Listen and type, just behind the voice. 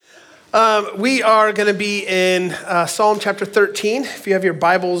We are going to be in Psalm chapter 13. If you have your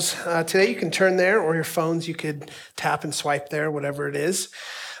Bibles today, you can turn there, or your phones, you could tap and swipe there, whatever it is.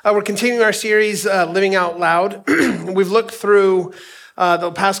 We're continuing our series, Living Out Loud. We've looked through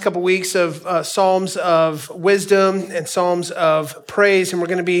the past couple weeks of Psalms of wisdom and Psalms of praise, and we're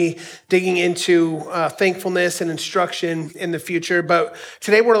going to be digging into thankfulness and instruction in the future. But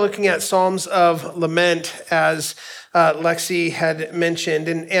today we're looking at Psalms of lament, as Lexi had mentioned.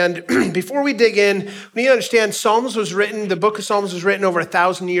 And before we dig in, we need to understand the book of Psalms was written over a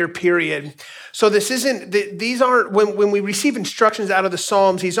 1,000-year period. So these aren't, when we receive instructions out of the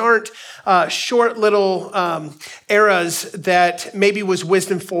Psalms, these aren't short little eras that maybe was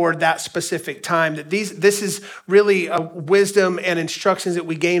wisdom for that specific time. This is really a wisdom and instructions that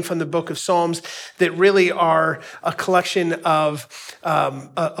we gain from the book of Psalms that really are a collection of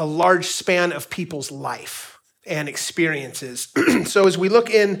a large span of people's life and experiences. So as we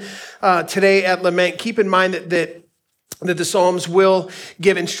look in today at Lament, keep in mind that the Psalms will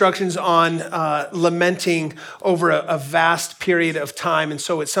give instructions on lamenting over a vast period of time. And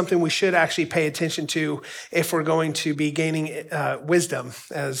so it's something we should actually pay attention to if we're going to be gaining wisdom,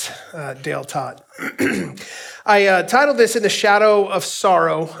 as Dale taught. I titled this In the Shadow of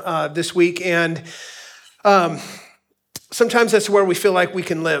Sorrow this week. And sometimes that's where we feel like we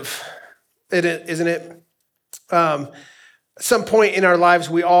can live, isn't it? At some point in our lives,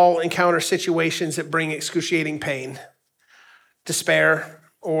 we all encounter situations that bring excruciating pain, despair,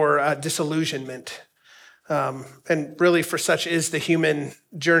 or disillusionment. And really, for such is the human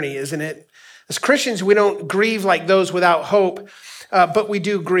journey, isn't it? As Christians, we don't grieve like those without hope, but we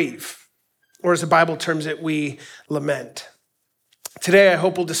do grieve. Or as the Bible terms it, we lament. Today, I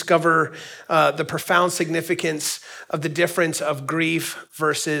hope we'll discover the profound significance of the difference of grief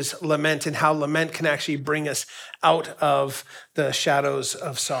versus lament and how lament can actually bring us out of the shadows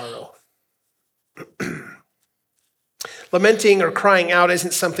of sorrow. Lamenting or crying out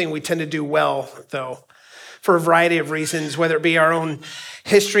isn't something we tend to do well, though, for a variety of reasons, whether it be our own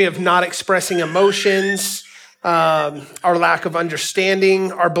history of not expressing emotions, our lack of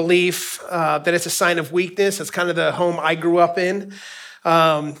understanding, our belief that it's a sign of weakness. That's kind of the home I grew up in.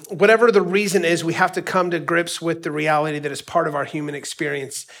 Whatever the reason is, we have to come to grips with the reality that is part of our human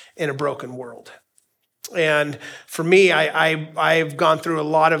experience in a broken world. And for me, I've gone through a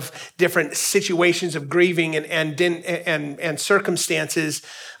lot of different situations of grieving and circumstances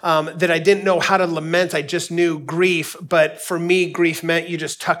that I didn't know how to lament. I just knew grief, but for me, grief meant you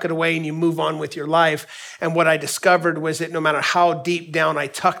just tuck it away and you move on with your life. And what I discovered was that no matter how deep down I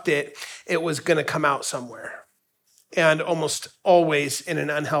tucked it, it was going to come out somewhere, and almost always in an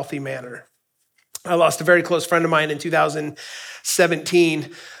unhealthy manner. I lost a very close friend of mine in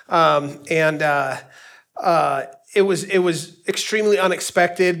 2017, it was extremely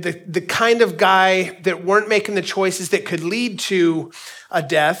unexpected. The kind of guy that weren't making the choices that could lead to a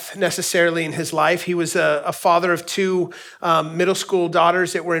death necessarily in his life. He was a father of two middle school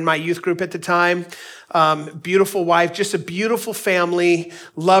daughters that were in my youth group at the time. Beautiful wife, just a beautiful family,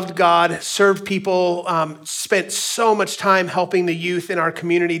 loved God, served people, spent so much time helping the youth in our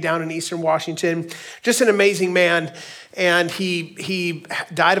community down in Eastern Washington. Just an amazing man. And he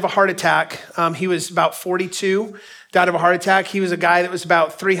died of a heart attack. He was about 42, died of a heart attack. He was a guy that was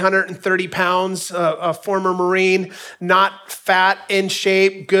about 330 pounds, a former Marine, not fat, in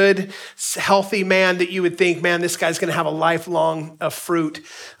shape, good, healthy man that you would think, man, this guy's gonna have a lifelong of fruit.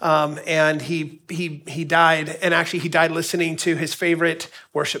 And he died, and actually he died listening to his favorite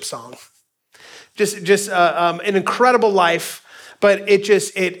worship song. Just an incredible life. But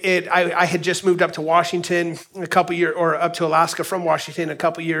I had just moved up to Washington a couple years, or up to Alaska from Washington a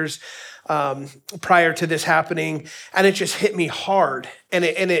couple years prior to this happening, and it just hit me hard.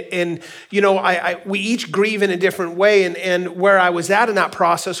 We each grieve in a different way. And where I was at in that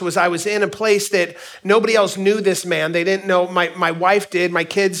process was I was in a place that nobody else knew this man. They didn't know. My wife did. My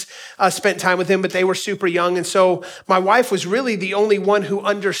kids spent time with him, but they were super young, and so my wife was really the only one who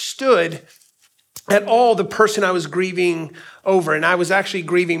understood at all the person I was grieving over. And I was actually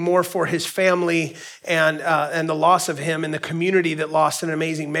grieving more for his family and the loss of him and the community that lost an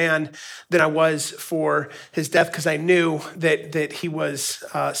amazing man than I was for his death, because I knew that he was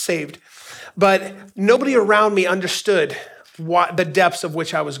saved. But nobody around me understood the depths of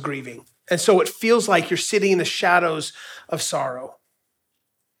which I was grieving. And so it feels like you're sitting in the shadows of sorrow.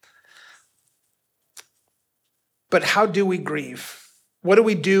 But how do we grieve? What do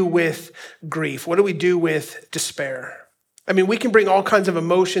we do with grief? What do we do with despair? I mean, we can bring all kinds of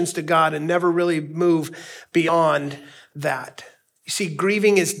emotions to God and never really move beyond that. You see,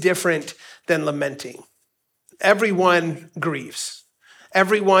 grieving is different than lamenting. Everyone grieves.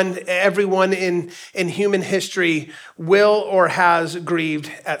 Everyone in human history will or has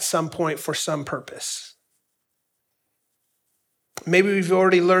grieved at some point for some purpose. Maybe we've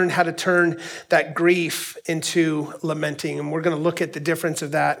already learned how to turn that grief into lamenting, and we're going to look at the difference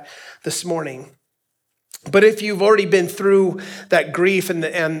of that this morning. But if you've already been through that grief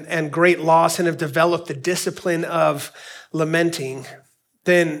and great loss and have developed the discipline of lamenting,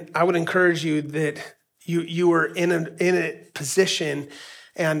 then I would encourage you that you are in a position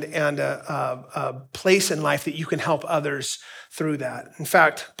and a place in life that you can help others through that. In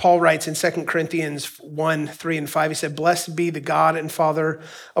fact, Paul writes in 2 Corinthians 1, 3, and 5, he said, "Blessed be the God and Father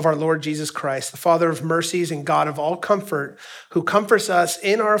of our Lord Jesus Christ, the Father of mercies and God of all comfort, who comforts us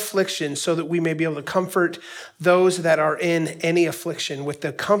in our affliction so that we may be able to comfort those that are in any affliction with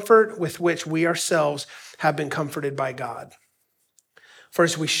the comfort with which we ourselves have been comforted by God. For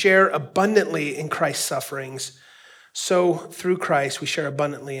as we share abundantly in Christ's sufferings, so through Christ we share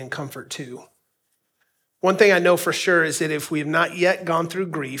abundantly in comfort too." One thing I know for sure is that if we have not yet gone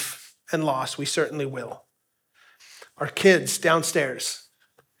through grief and loss, we certainly will. Our kids downstairs,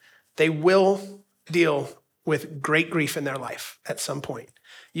 they will deal with great grief in their life at some point.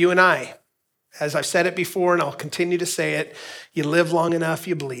 You and I, as I've said it before and I'll continue to say it, you live long enough,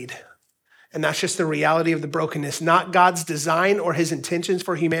 you bleed. And that's just the reality of the brokenness, not God's design or his intentions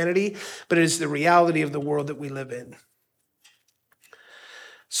for humanity, but it is the reality of the world that we live in.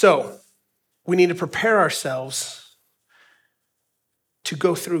 So we need to prepare ourselves to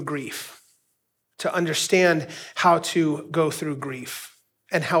go through grief, to understand how to go through grief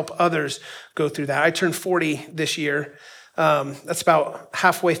and help others go through that. I turned 40 this year. That's about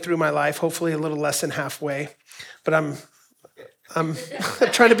halfway through my life, hopefully a little less than halfway, but I'm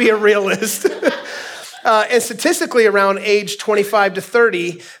trying to be a realist. And statistically, around age 25 to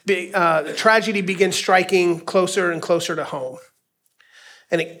 30, tragedy begins striking closer and closer to home.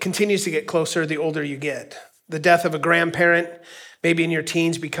 And it continues to get closer the older you get. The death of a grandparent, maybe in your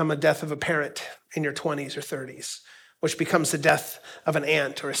teens, become a death of a parent in your 20s or 30s, which becomes the death of an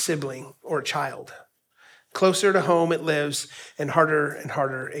aunt or a sibling or a child. Closer to home it lives, and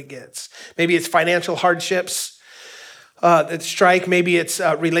harder it gets. Maybe it's financial hardships that strike. Maybe it's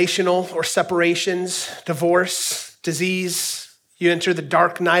relational or separations, divorce, disease. You enter the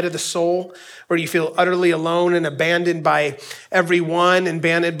dark night of the soul where you feel utterly alone and abandoned by everyone, and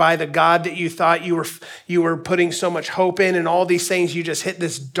abandoned by the God that you thought you were putting so much hope in, and all these things. You just hit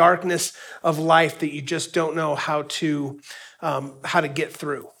this darkness of life that you just don't know how to get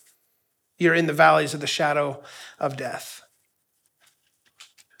through. You're in the valleys of the shadow of death.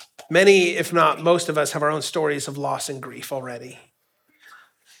 Many, if not most of us, have our own stories of loss and grief already.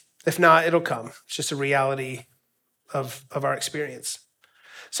 If not, it'll come. It's just a reality of our experience.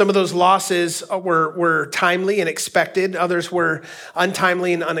 Some of those losses were timely and expected. Others were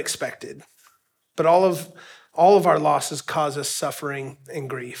untimely and unexpected. But all of our losses cause us suffering and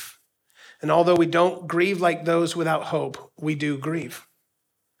grief. And although we don't grieve like those without hope, we do grieve.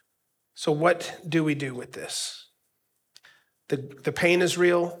 So what do we do with this? The pain is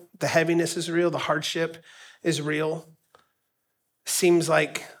real. The heaviness is real. The hardship is real. Seems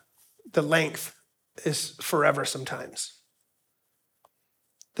like the length is forever sometimes.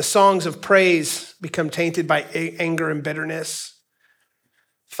 The songs of praise become tainted by anger and bitterness.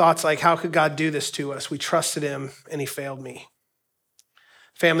 Thoughts like, how could God do this to us? We trusted him and he failed me.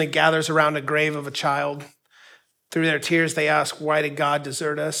 Family gathers around a grave of a child. Through their tears, they ask, why did God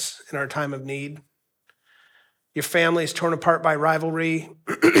desert us in our time of need? Your family is torn apart by rivalry.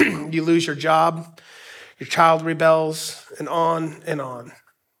 You lose your job. Your child rebels, and on and on.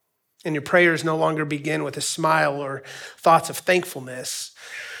 And your prayers no longer begin with a smile or thoughts of thankfulness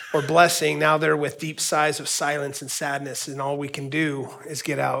or blessing. Now they're with deep sighs of silence and sadness, and all we can do is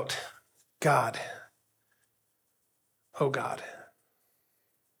get out, God, oh God.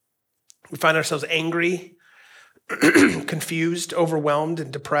 We find ourselves angry, confused, overwhelmed,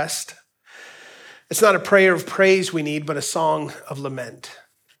 and depressed. It's not a prayer of praise we need, but a song of lament,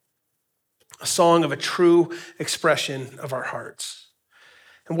 a song of a true expression of our hearts.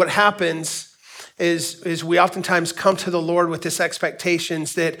 And what happens is we oftentimes come to the Lord with this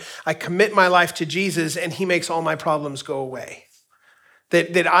expectations that I commit my life to Jesus and he makes all my problems go away.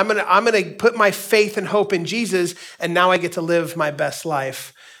 That I'm gonna put my faith and hope in Jesus, and now I get to live my best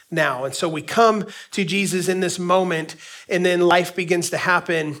life now. And so we come to Jesus in this moment, and then life begins to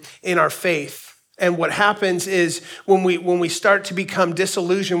happen in our faith. And what happens is when we start to become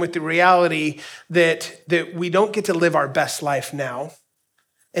disillusioned with the reality that we don't get to live our best life now,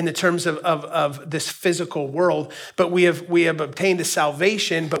 in the terms of this physical world, but we have obtained a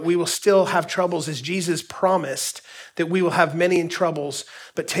salvation, but we will still have troubles as Jesus promised that we will have many troubles,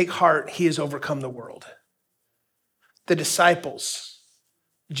 but take heart, he has overcome the world. The disciples,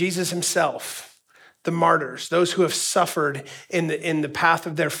 Jesus himself, the martyrs, those who have suffered in the path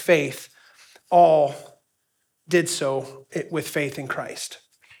of their faith, all did so with faith in Christ.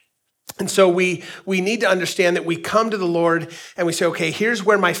 And so we need to understand that we come to the Lord and we say, okay, here's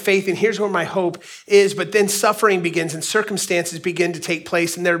where my faith and here's where my hope is. But then suffering begins and circumstances begin to take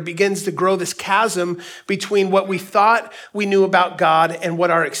place. And there begins to grow this chasm between what we thought we knew about God and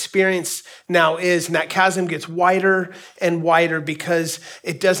what our experience now is. And that chasm gets wider and wider because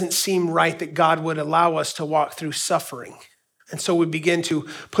it doesn't seem right that God would allow us to walk through suffering. And so we begin to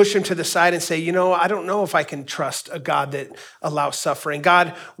push him to the side and say, I don't know if I can trust a God that allows suffering. God,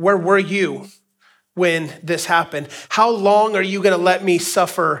 where were you when this happened? How long are you going to let me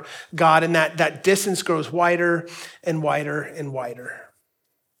suffer, God? And that distance grows wider and wider and wider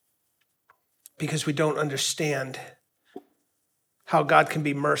because we don't understand how God can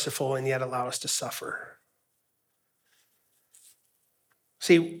be merciful and yet allow us to suffer.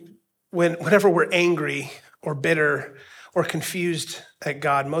 See, whenever we're angry or bitter or confused at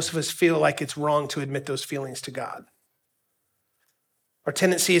God, most of us feel like it's wrong to admit those feelings to God. Our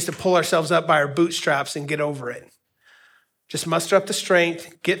tendency is to pull ourselves up by our bootstraps and get over it. Just muster up the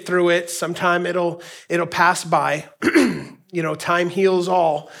strength, get through it. Sometime it'll pass by. Time heals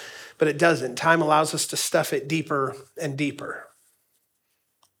all, but it doesn't. Time allows us to stuff it deeper and deeper.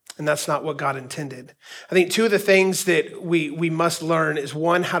 And that's not what God intended. I think two of the things that we must learn is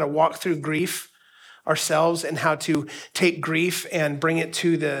one, how to walk through grief ourselves and how to take grief and bring it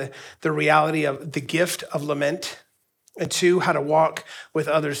to the reality of the gift of lament. And two, how to walk with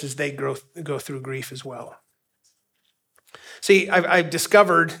others as they go through grief as well. See, I've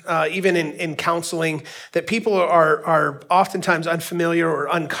discovered, even in counseling, that people are oftentimes unfamiliar or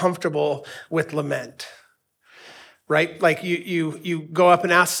uncomfortable with lament. Right? Like you go up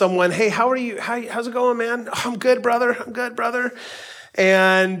and ask someone, hey, how are you? How's it going, man? Oh, I'm good, brother. I'm good, brother.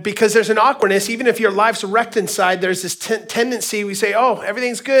 And because there's an awkwardness, even if your life's wrecked inside, there's this tendency, we say, oh,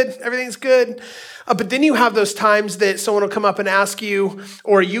 everything's good. But then you have those times that someone will come up and ask you,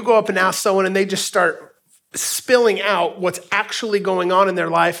 or you go up and ask someone and they just start spilling out what's actually going on in their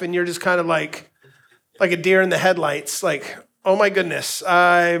life. And you're just kind of like a deer in the headlights, like, oh my goodness,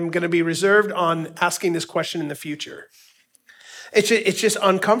 I'm going to be reserved on asking this question in the future. It's just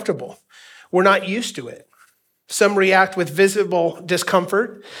uncomfortable. We're not used to it. Some react with visible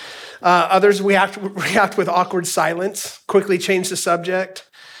discomfort. Others react with awkward silence, quickly change the subject.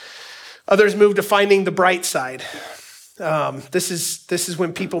 Others move to finding the bright side. This is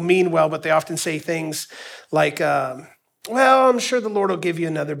when people mean well, but they often say things like, well, I'm sure the Lord will give you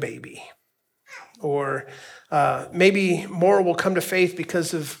another baby. Or maybe more will come to faith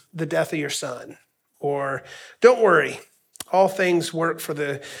because of the death of your son. Or don't worry, all things work for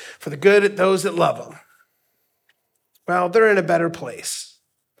the good of those that love him. Well, they're in a better place.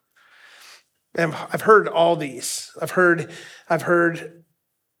 And I've heard all these. I've heard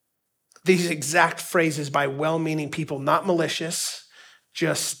these exact phrases by well-meaning people, not malicious,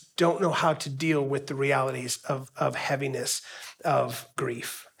 just don't know how to deal with the realities of heaviness, of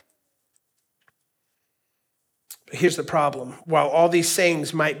grief. But here's the problem. While all these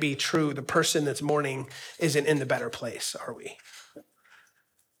sayings might be true, the person that's mourning isn't in the better place, are we?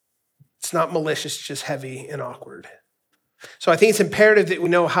 It's not malicious, just heavy and awkward. So I think it's imperative that we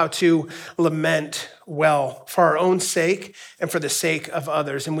know how to lament well for our own sake and for the sake of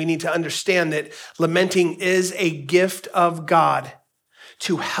others. And we need to understand that lamenting is a gift of God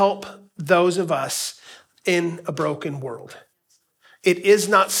to help those of us in a broken world. It is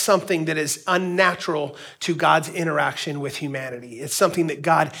not something that is unnatural to God's interaction with humanity. It's something that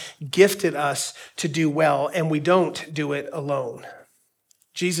God gifted us to do well, and we don't do it alone.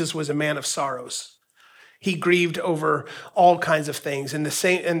 Jesus was a man of sorrows. He grieved over all kinds of things, and the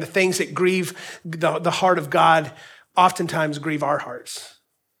things that grieve the heart of God oftentimes grieve our hearts.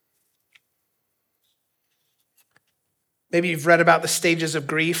 Maybe you've read about the stages of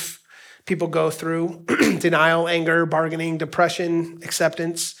grief people go through: denial, anger, bargaining, depression,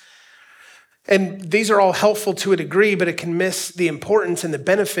 acceptance. And these are all helpful to a degree, but it can miss the importance and the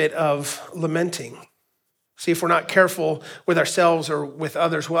benefit of lamenting. See, if we're not careful with ourselves or with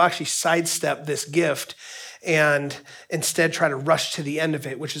others, we'll actually sidestep this gift and instead try to rush to the end of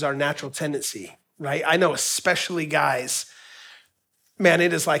it, which is our natural tendency, right? I know especially guys, man,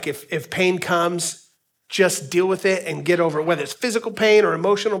 it is like if pain comes, just deal with it and get over it, whether it's physical pain or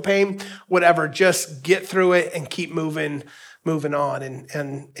emotional pain, whatever, just get through it and keep moving moving on.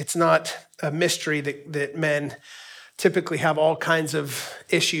 And it's not a mystery that men typically have all kinds of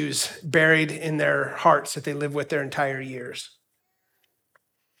issues buried in their hearts that they live with their entire years.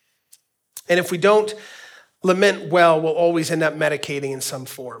 And if we don't lament well, we'll always end up medicating in some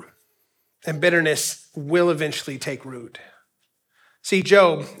form. And bitterness will eventually take root. See,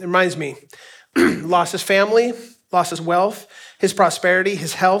 Job, it reminds me, lost his family, lost his wealth, his prosperity,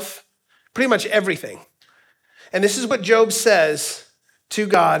 his health, pretty much everything. And this is what Job says to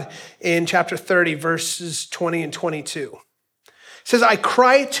God in chapter 30, verses 20 and 22. It says, I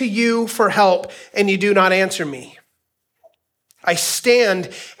cry to you for help, and you do not answer me. I stand,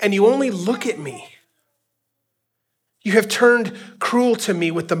 and you only look at me. You have turned cruel to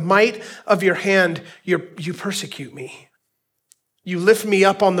me. With the might of your hand, you persecute me. You lift me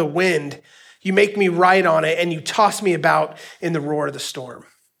up on the wind. You make me ride on it, and you toss me about in the roar of the storm.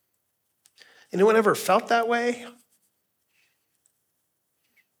 Anyone ever felt that way?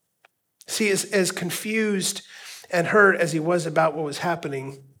 See, as confused and hurt as he was about what was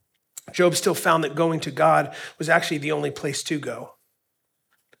happening, Job still found that going to God was actually the only place to go.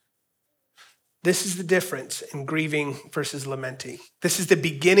 This is the difference in grieving versus lamenting. This is the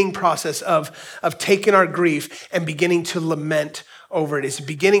beginning process of taking our grief and beginning to lament over it. It's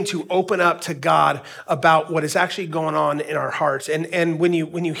beginning to open up to God about what is actually going on in our hearts. And when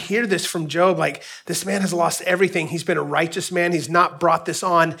you hear this from Job, like, this man has lost everything. He's been a righteous man. He's not brought this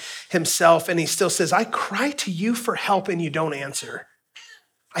on himself. And he still says, I cry to you for help and you don't answer.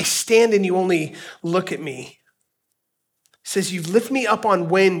 I stand and you only look at me. He says, you lift me up on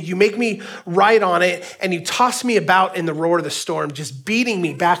wind, you make me ride on it, and you toss me about in the roar of the storm, just beating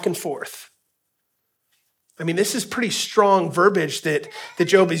me back and forth. I mean, this is pretty strong verbiage that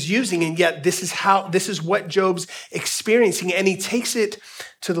Job is using, and yet this is what Job's experiencing, and he takes it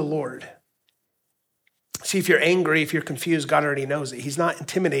to the Lord. See, if you're angry, if you're confused, God already knows it. He's not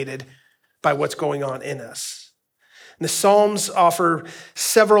intimidated by what's going on in us. And the Psalms offer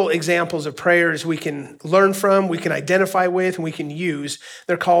several examples of prayers we can learn from, we can identify with, and we can use.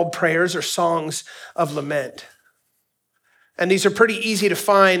 They're called prayers or songs of lament. And these are pretty easy to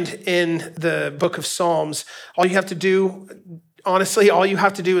find in the book of Psalms. All you have to do, honestly,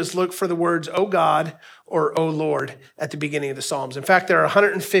 is look for the words, "O God," or "O Lord" at the beginning of the Psalms. In fact, there are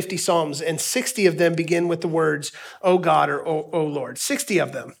 150 Psalms, and 60 of them begin with the words, "O God," or "O Lord." 60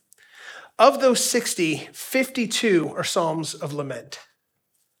 of them. Of those 60, 52 are Psalms of lament.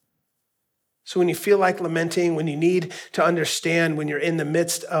 So when you feel like lamenting, when you need to understand, when you're in the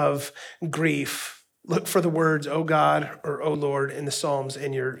midst of grief, look for the words, "O God," or "O Lord" in the Psalms,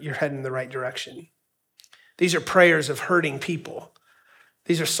 and you're heading in the right direction. These are prayers of hurting people.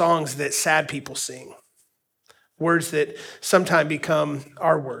 These are songs that sad people sing. Words that sometimes become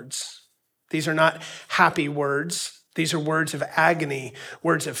our words. These are not happy words. These are words of agony,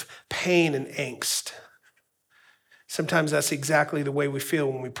 words of pain and angst. Sometimes that's exactly the way we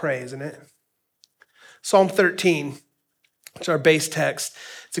feel when we pray, isn't it? Psalm 13, it's our base text.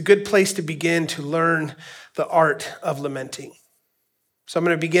 It's a good place to begin to learn the art of lamenting. So I'm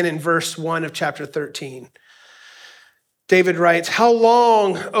going to begin in verse 1 of chapter 13. David writes, "How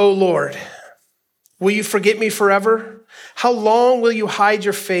long, O Lord, will you forget me forever? How long will you hide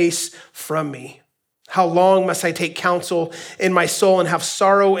your face from me? How long must I take counsel in my soul and have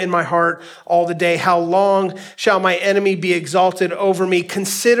sorrow in my heart all the day? How long shall my enemy be exalted over me?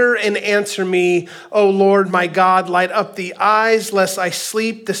 Consider and answer me, O Lord, my God. Light up the eyes, lest I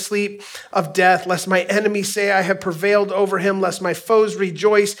sleep the sleep of death, lest my enemies say I have prevailed over him, lest my foes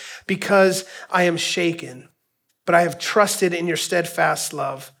rejoice because I am shaken. But I have trusted in your steadfast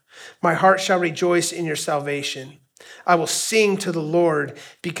love. My heart shall rejoice in your salvation. I will sing to the Lord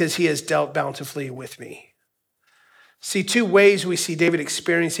because he has dealt bountifully with me." See, two ways we see David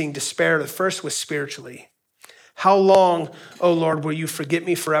experiencing despair. The first was spiritually. How long, O Lord, will you forget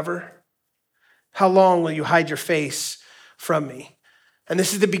me forever? How long will you hide your face from me? And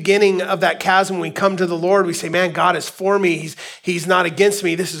this is the beginning of that chasm. When we come to the Lord, we say, man, God is for me. He's not against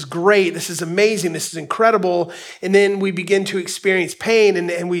me. This is great. This is amazing. This is incredible. And then we begin to experience pain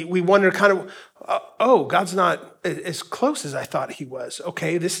and we wonder kind of, oh, God's not as close as I thought he was.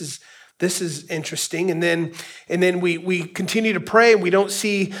 Okay, this is interesting. And then we continue to pray and we don't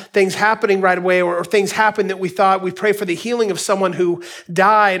see things happening right away or things happen that we thought. We pray for the healing of someone who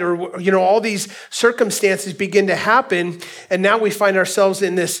died or, all these circumstances begin to happen. And now we find ourselves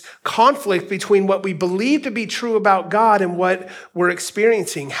in this conflict between what we believe to be true about God and what we're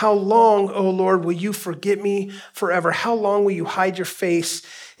experiencing. How long, O Lord, will you forget me forever? How long will you hide your face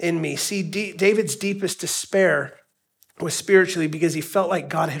in me? See, David's deepest despair was spiritually because he felt like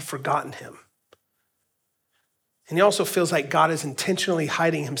God had forgotten him. And he also feels like God is intentionally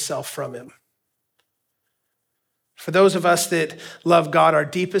hiding himself from him. For those of us that love God, our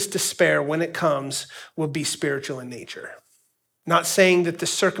deepest despair when it comes will be spiritual in nature. Not saying that the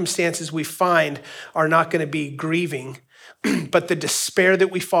circumstances we find are not going to be grieving, but the despair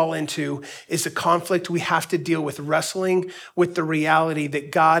that we fall into is a conflict we have to deal with, wrestling with the reality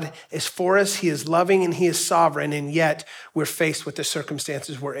that God is for us, he is loving, and he is sovereign, and yet we're faced with the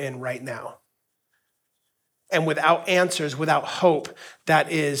circumstances we're in right now. And without answers, without hope,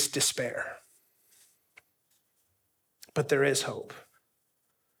 that is despair. But there is hope.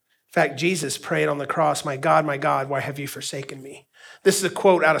 In fact, Jesus prayed on the cross, my God, why have you forsaken me?" This is a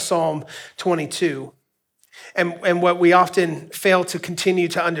quote out of Psalm 22. And what we often fail to continue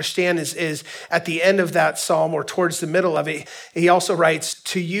to understand is at the end of that psalm, or towards the middle of it, he also writes,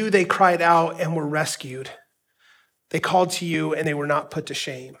 "To you they cried out and were rescued. They called to you and they were not put to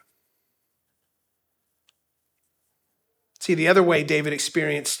shame." See, the other way David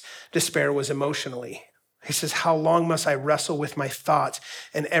experienced despair was emotionally. He says, "How long must I wrestle with my thoughts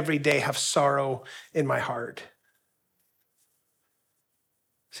and every day have sorrow in my heart?"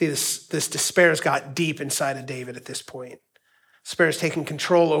 See, this despair has got deep inside of David at this point. Despair has taken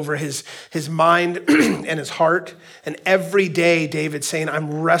control over his mind and his heart. And every day, David's saying,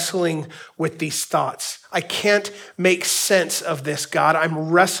 "I'm wrestling with these thoughts. I can't make sense of this, God. I'm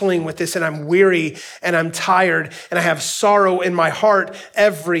wrestling with this, and I'm weary and I'm tired and I have sorrow in my heart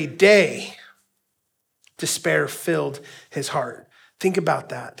every day." Despair filled his heart. Think about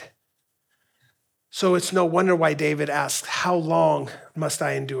that. So it's no wonder why David asks, "How long must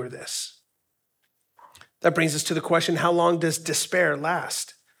I endure this?" That brings us to the question, how long does despair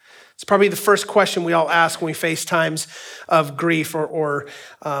last? It's probably the first question we all ask when we face times of grief or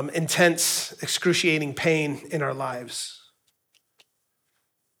intense, excruciating pain in our lives.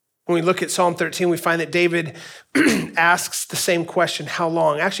 When we look at Psalm 13, we find that David asks the same question, how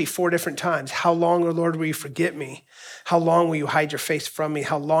long? Actually, 4 different times. How long, O Lord, will you forget me? How long will you hide your face from me?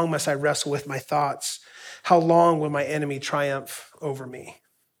 How long must I wrestle with my thoughts? How long will my enemy triumph over me?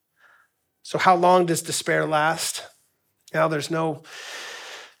 So how long does despair last? Now, there's no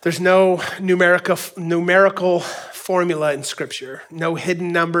numerical formula in Scripture, no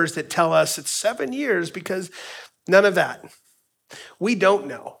hidden numbers that tell us it's 7 years, because none of that. We don't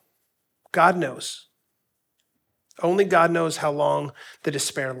know. God knows. Only God knows how long the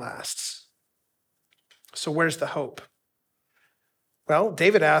despair lasts. So where's the hope? Well,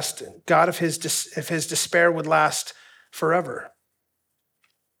 David asked God if his despair would last forever.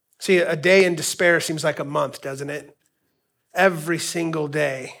 See, a day in despair seems like a month, doesn't it? Every single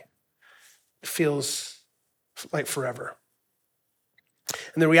day feels like forever.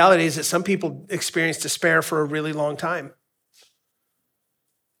 And the reality is that some people experience despair for a really long time.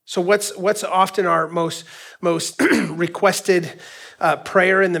 So what's often our most requested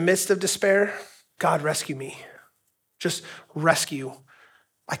prayer in the midst of despair? God, rescue me. Just rescue.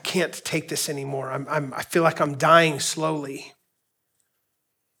 I can't take this anymore. I feel like I'm dying slowly.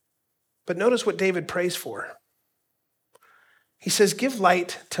 But notice what David prays for. He says, "Give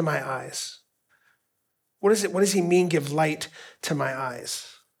light to my eyes." What does he mean, give light to my eyes?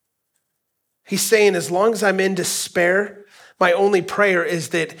 He's saying, as long as I'm in despair, my only prayer is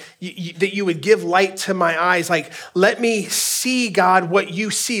that you would give light to my eyes. Like, let me see, God, what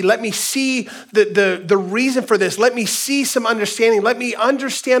you see. Let me see the reason for this. Let me see some understanding. Let me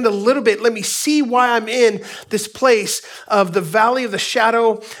understand a little bit. Let me see why I'm in this place of the valley of the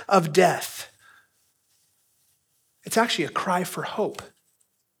shadow of death. It's actually a cry for hope.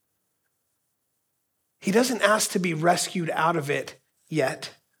 He doesn't ask to be rescued out of it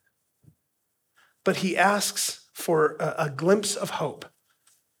yet, but he asks for a glimpse of hope.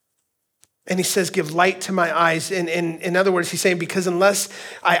 And he says, "Give light to my eyes." And in other words, he's saying, because unless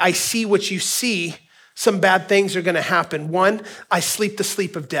I see what you see, some bad things are going to happen. One, I sleep the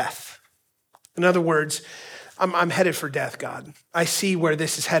sleep of death. In other words, I'm headed for death, God. I see where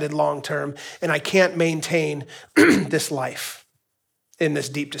this is headed long term, and I can't maintain this life in this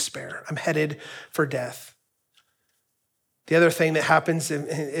deep despair. I'm headed for death. The other thing that happens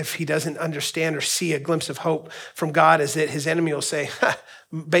if he doesn't understand or see a glimpse of hope from God is that his enemy will say,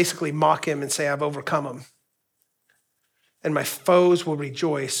 basically mock him and say, "I've overcome him. And my foes will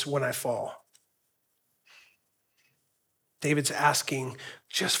rejoice when I fall." David's asking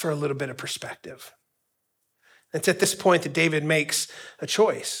just for a little bit of perspective. It's at this point that David makes a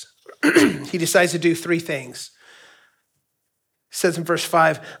choice. He decides to do 3 things. He says in verse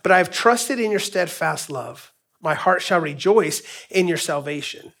 5, "But I have trusted in your steadfast love. My heart shall rejoice in your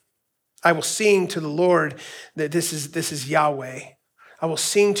salvation. I will sing to the Lord that this is Yahweh. I will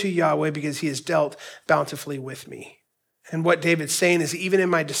sing to Yahweh because he has dealt bountifully with me. And what David's saying is, even in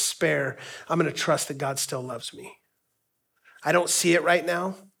my despair, I'm going to trust that God still loves me. I don't see it right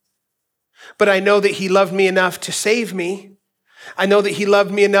now, but I know that he loved me enough to save me. I know that he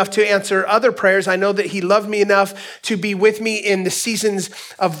loved me enough to answer other prayers. I know that he loved me enough to be with me in the seasons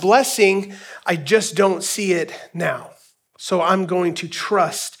of blessing. I just don't see it now. So I'm going to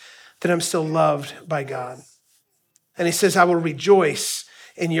trust that I'm still loved by God. And he says, I will rejoice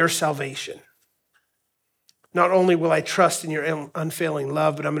in your salvation. Not only will I trust in your unfailing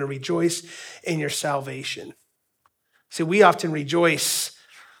love, but I'm going to rejoice in your salvation. See, we often rejoice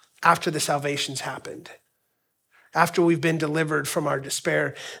after the salvation's happened. After we've been delivered from our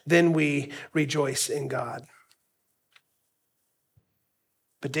despair, then we rejoice in God.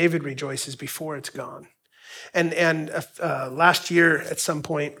 But David rejoices before it's gone. And last year at some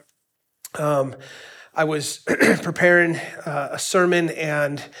point, I was preparing a sermon,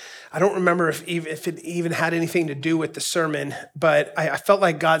 and I don't remember if it even had anything to do with the sermon, but I felt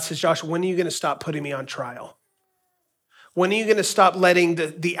like God says, Josh, when are you going to stop putting me on trial? When are you going to stop letting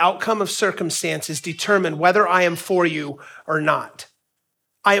the outcome of circumstances determine whether I am for you or not?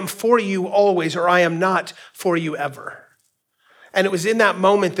 I am for you always, or I am not for you ever. And it was in that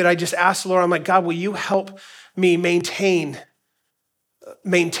moment that I just asked the Lord, I'm like, God, will you help me maintain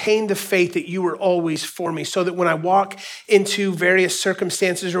the faith that you were always for me, so that when I walk into various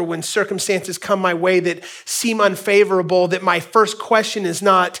circumstances, or when circumstances come my way that seem unfavorable, that my first question is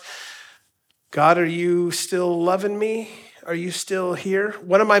not, God, are you still loving me? Are you still here?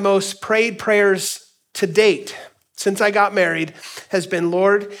 One of my most prayed prayers to date, since I got married, has been,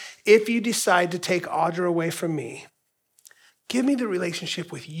 Lord, if you decide to take Audra away from me, give me the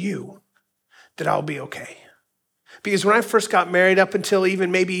relationship with you that I'll be okay. Because when I first got married, up until even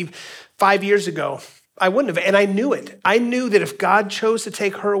maybe 5 years ago, I wouldn't have, and I knew it. I knew that if God chose to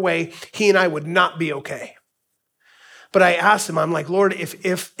take her away, he and I would not be okay. But I asked him, I'm like, Lord,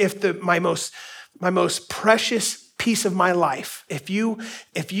 if my most precious piece of my life, if you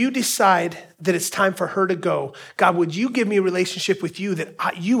decide that it's time for her to go, God, would you give me a relationship with you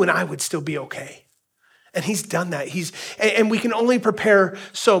that you and I would still be okay? And he's done that. And we can only prepare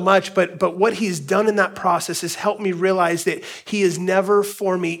so much, but what he's done in that process has helped me realize that he is never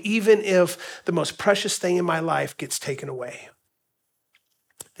for me, even if the most precious thing in my life gets taken away.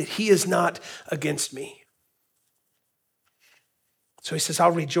 That he is not against me. So he says, I'll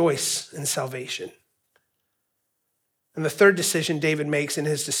rejoice in salvation. And the third decision David makes in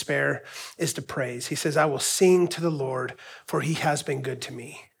his despair is to praise. He says, I will sing to the Lord, for he has been good to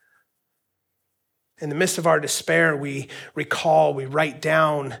me. In the midst of our despair, we write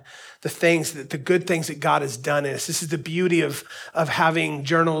down the good things that God has done in us. This is the beauty of having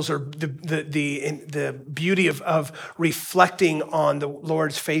journals, or the beauty of reflecting on the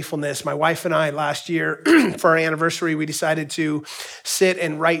Lord's faithfulness. My wife and I last year, for our anniversary, we decided to sit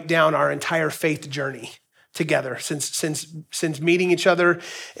and write down our entire faith journey together since meeting each other,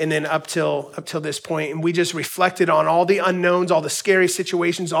 and then up till this point. And we just reflected on all the unknowns, all the scary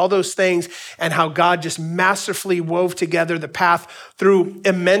situations, all those things, and how God just masterfully wove together the path through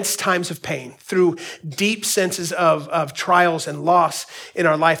immense times of pain, through deep senses of trials and loss in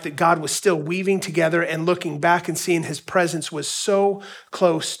our life, that God was still weaving together, and looking back and seeing his presence was so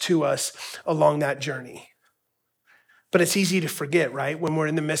close to us along that journey. But it's easy to forget, right? When we're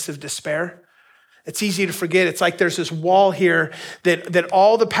in the midst of despair. It's easy to forget. It's like there's this wall here that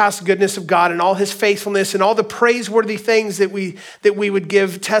all the past goodness of God and all his faithfulness and all the praiseworthy things that we would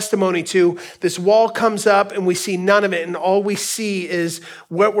give testimony to, this wall comes up and we see none of it. And all we see is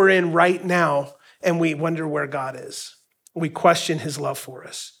what we're in right now. And we wonder where God is. We question his love for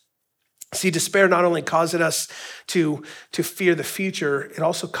us. See, despair not only causes us to fear the future, it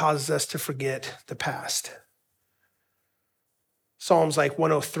also causes us to forget the past. Psalms like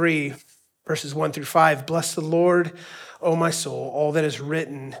 103, verses 1-5, bless the Lord, O my soul, all that is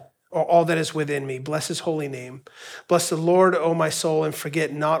written, or all that is within me. Bless his holy name. Bless the Lord, O my soul, and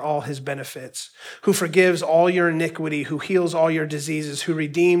forget not all his benefits, who forgives all your iniquity, who heals all your diseases, who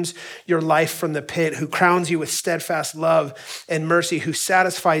redeems your life from the pit, who crowns you with steadfast love and mercy, who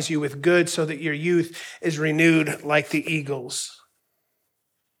satisfies you with good so that your youth is renewed like the eagles.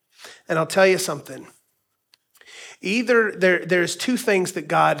 And I'll tell you something. Either there's two things that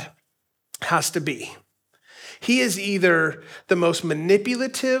God has to be. He is either the most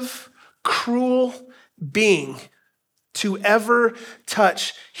manipulative, cruel being to ever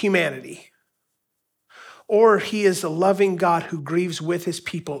touch humanity, or he is a loving God who grieves with his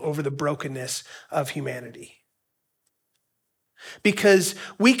people over the brokenness of humanity. Because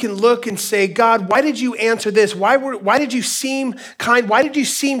we can look and say, God, why did you answer this? Why did you seem kind? Why did you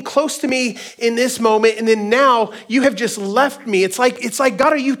seem close to me in this moment? And then now you have just left me. It's like,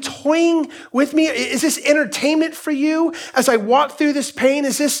 God, are you toying with me? Is this entertainment for you as I walk through this pain?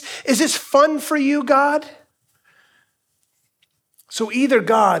 Is this fun for you, God? So either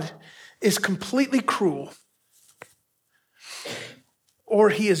God is completely cruel, or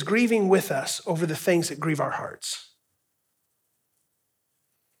he is grieving with us over the things that grieve our hearts.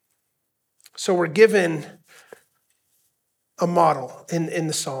 So we're given a model in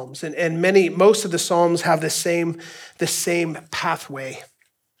the Psalms, and most of the Psalms have the same pathway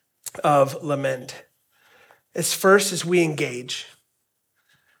of lament. As first as we engage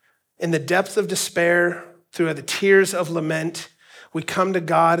in the depth of despair, through the tears of lament, we come to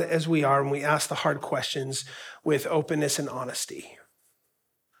God as we are, and we ask the hard questions with openness and honesty.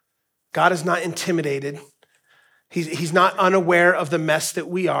 God is not intimidated. He's not unaware of the mess that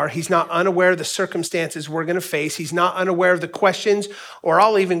we are. He's not unaware of the circumstances we're going to face. He's not unaware of the questions, or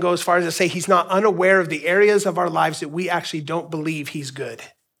I'll even go as far as to say he's not unaware of the areas of our lives that we actually don't believe he's good.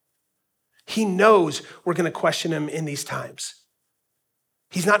 He knows we're going to question him in these times.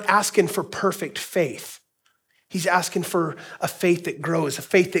 He's not asking for perfect faith. He's asking for a faith that grows, a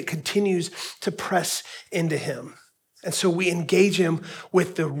faith that continues to press into him. And so we engage him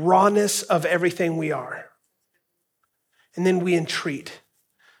with the rawness of everything we are. And then we entreat,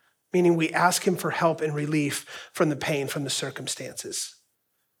 meaning we ask him for help and relief from the pain, from the circumstances.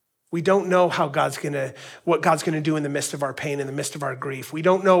 We don't know what God's gonna do in the midst of our pain, in the midst of our grief. We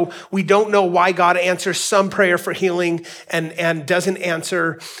don't know why God answers some prayer for healing and doesn't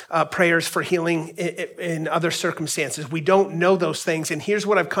answer prayers for healing in other circumstances. We don't know those things. And here's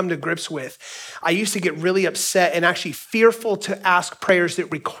what I've come to grips with. I used to get really upset and actually fearful to ask prayers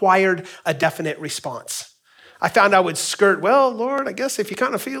that required a definite response. I found I would skirt, well, Lord, I guess if you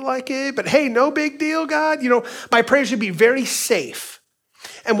kind of feel like it, but hey, no big deal, God. My prayers should be very safe.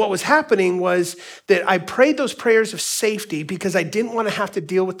 And what was happening was that I prayed those prayers of safety because I didn't want to have to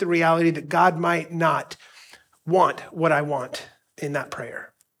deal with the reality that God might not want what I want in that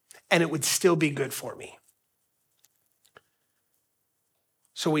prayer. And it would still be good for me.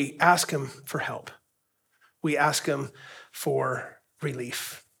 So we ask him for help. We ask him for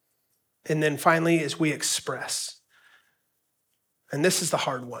relief. And then finally, as we express, and this is the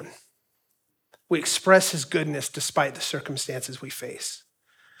hard one, we express his goodness despite the circumstances we face.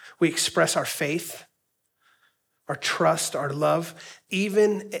 We express our faith, our trust, our love,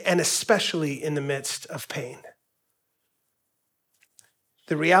 even and especially in the midst of pain.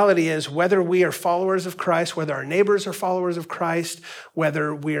 The reality is, whether we are followers of Christ, whether our neighbors are followers of Christ,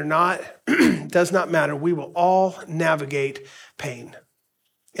 whether we are not, does not matter. We will all navigate pain.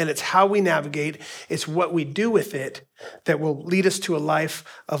 And it's how we navigate, it's what we do with it that will lead us to a life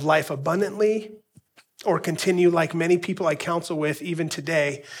of life abundantly, or continue like many people I counsel with even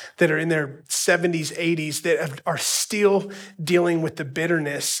today that are in their 70s, 80s that are still dealing with the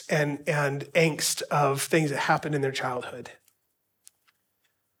bitterness and angst of things that happened in their childhood.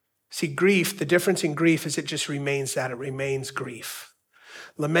 See, grief, the difference in grief is it just remains that, it remains grief.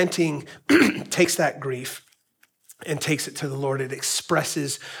 Lamenting takes that grief and takes it to the Lord. It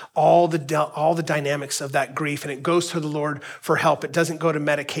expresses all the dynamics of that grief, and it goes to the Lord for help. It doesn't go to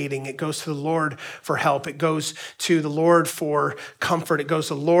medicating. It goes to the Lord for help. It goes to the Lord for comfort. It goes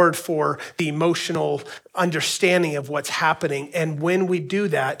to the Lord for the emotional understanding of what's happening. And when we do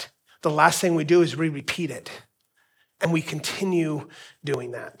that, the last thing we do is we repeat it, and we continue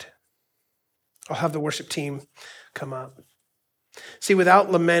doing that. I'll have the worship team come up. See,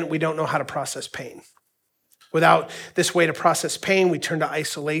 without lament, we don't know how to process pain. Without this way to process pain, we turn to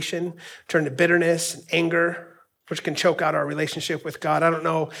isolation, turn to bitterness and anger, which can choke out our relationship with God. I don't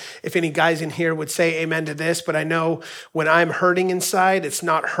know if any guys in here would say amen to this, but I know when I'm hurting inside, it's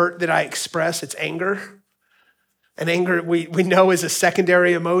not hurt that I express, it's anger. And anger, we know, is a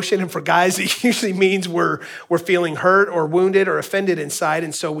secondary emotion. And for guys, it usually means we're feeling hurt or wounded or offended inside.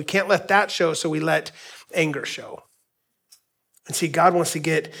 And so we can't let that show, so we let anger show. And see, God wants to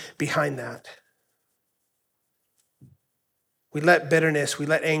get behind that. We let bitterness, we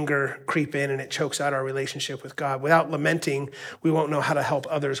let anger creep in, and it chokes out our relationship with God. Without lamenting, we won't know how to help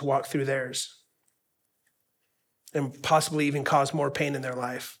others walk through theirs and possibly even cause more pain in their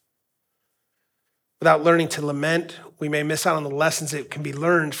life. Without learning to lament, we may miss out on the lessons that can be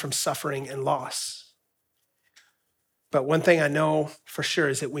learned from suffering and loss. But one thing I know for sure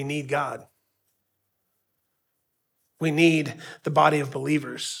is that we need God. We need the body of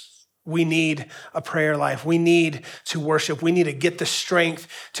believers. We need a prayer life. We need to worship. We need to get the strength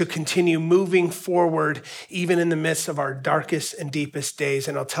to continue moving forward, even in the midst of our darkest and deepest days.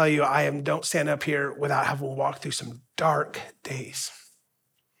 And I'll tell you, don't stand up here without having walked through some dark days.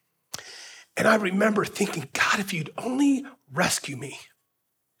 And I remember thinking, God, if you'd only rescue me,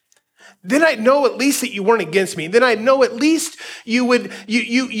 then I'd know at least that you weren't against me. Then I'd know at least you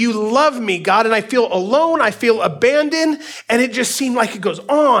love me, God, and I feel alone, I feel abandoned, and it just seemed like it goes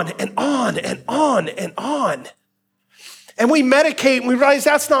on and on and on and on. And we medicate and we realize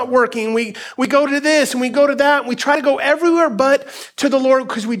that's not working. We go to this and we go to that and we try to go everywhere but to the Lord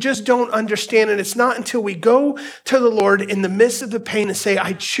because we just don't understand. And it's not until we go to the Lord in the midst of the pain and say,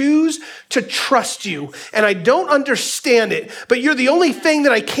 I choose to trust you and I don't understand it, but you're the only thing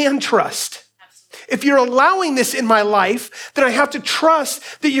that I can trust. If you're allowing this in my life, then I have to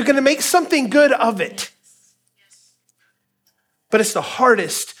trust that you're going to make something good of it. But it's the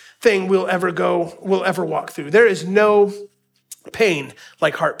hardest thing we'll ever walk through. There is no pain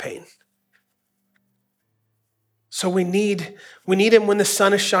like heart pain. So we need him when the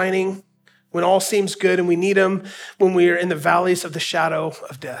sun is shining, when all seems good, and we need him when we are in the valleys of the shadow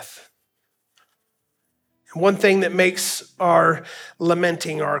of death. And one thing that makes our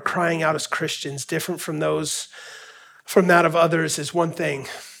lamenting, our crying out as Christians different from that of others is one thing: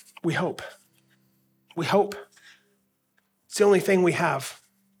 we hope. We hope. It's the only thing we have.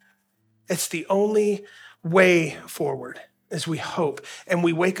 It's the only way forward, as we hope. And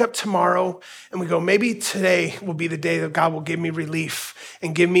we wake up tomorrow and we go, maybe today will be the day that God will give me relief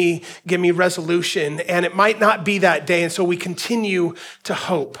and give me resolution. And it might not be that day. And so we continue to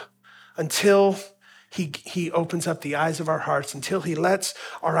hope until he opens up the eyes of our hearts, until he lets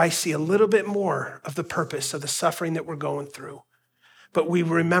our eyes see a little bit more of the purpose of the suffering that we're going through. But we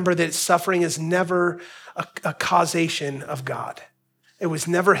remember that suffering is never a causation of God. It was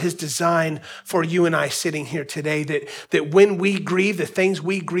never his design for you and I sitting here today, that when we grieve, the things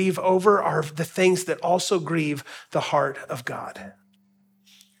we grieve over are the things that also grieve the heart of God.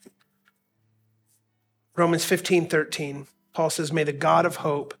 Romans 15:13, Paul says, may the God of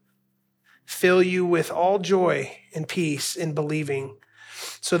hope fill you with all joy and peace in believing,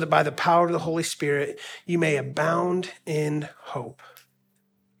 so that by the power of the Holy Spirit, you may abound in hope.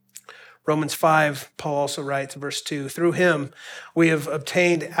 Romans 5, Paul also writes, verse 2, through him we have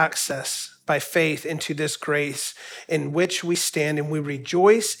obtained access by faith into this grace in which we stand, and we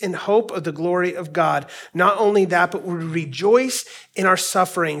rejoice in hope of the glory of God. Not only that, but we rejoice in our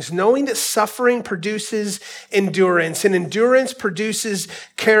sufferings, knowing that suffering produces endurance, and endurance produces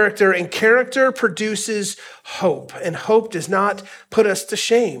character, and character produces hope. And hope does not put us to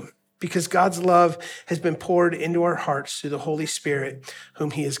shame, because God's love has been poured into our hearts through the Holy Spirit,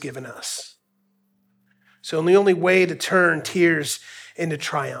 whom he has given us. So the only way to turn tears into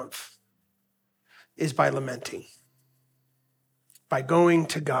triumph is by lamenting, by going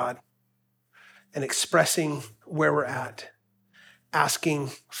to God and expressing where we're at, asking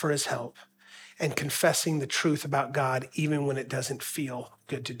for his help, and confessing the truth about God, even when it doesn't feel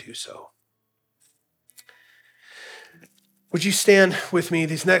good to do so. Would you stand with me?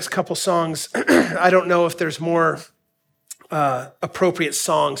 These next couple songs, I don't know if there's more appropriate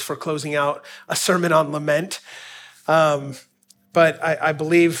songs for closing out a sermon on lament. But I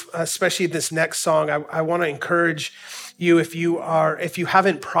believe, especially this next song, I want to encourage you, if you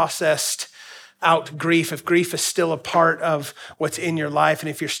haven't processed out grief, if grief is still a part of what's in your life, and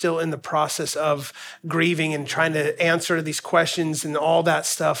if you're still in the process of grieving and trying to answer these questions and all that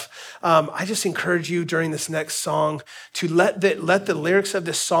stuff, I just encourage you during this next song to let the lyrics of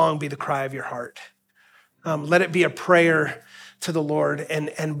this song be the cry of your heart. Let it be a prayer to the Lord,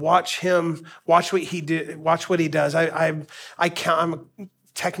 and watch what he does. I'm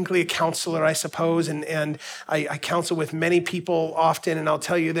technically a counselor, I suppose, and I counsel with many people often, and I'll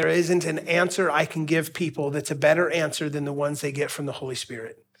tell you, there isn't an answer I can give people that's a better answer than the ones they get from the Holy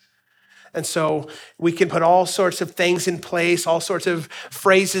Spirit. And so we can put all sorts of things in place, all sorts of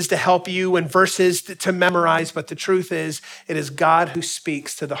phrases to help you and verses to memorize, but the truth is, it is God who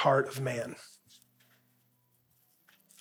speaks to the heart of man.